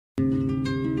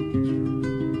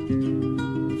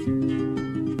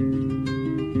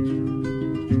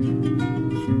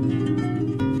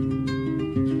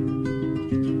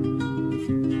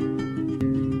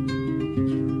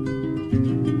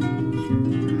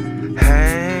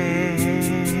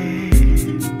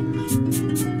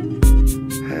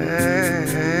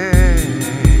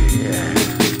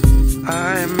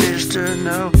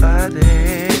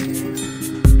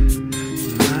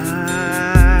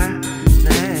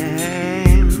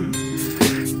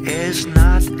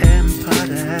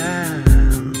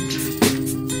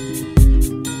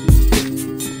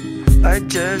I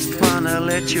just wanna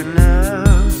let you know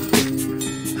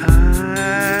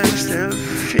I'm still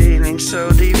feeling so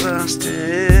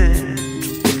devastated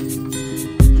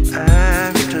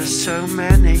after so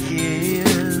many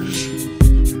years.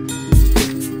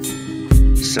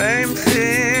 Same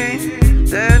thing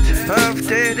that Puff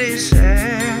Daddy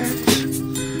said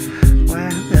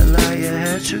when AALIYAH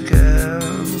had to go.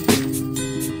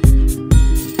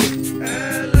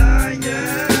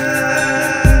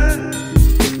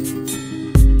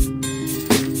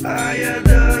 I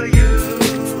adore you.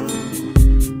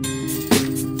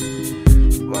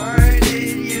 Why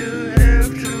did you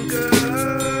have to go?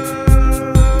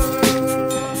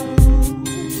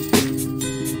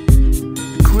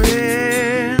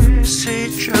 Quincy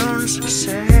Jones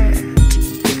said,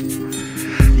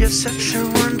 you're such a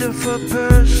wonderful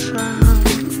person.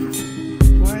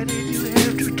 Why did you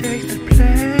have to take the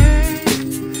plane?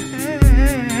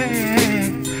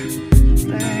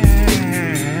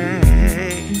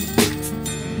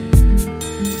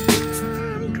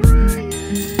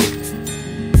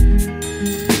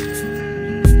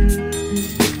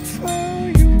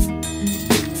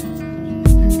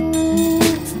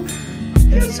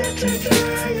 You're such a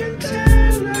giant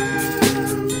talent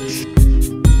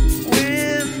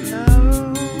with no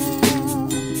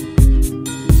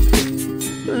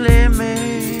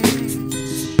limits.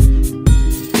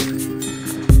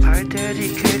 I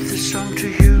dedicate this song to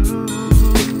you.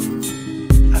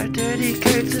 I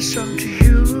dedicate this song to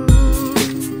you.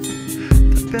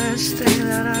 The best thing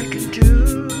that I can do.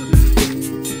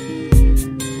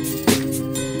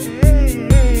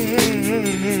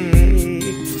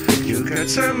 You got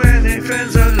so many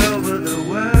friends.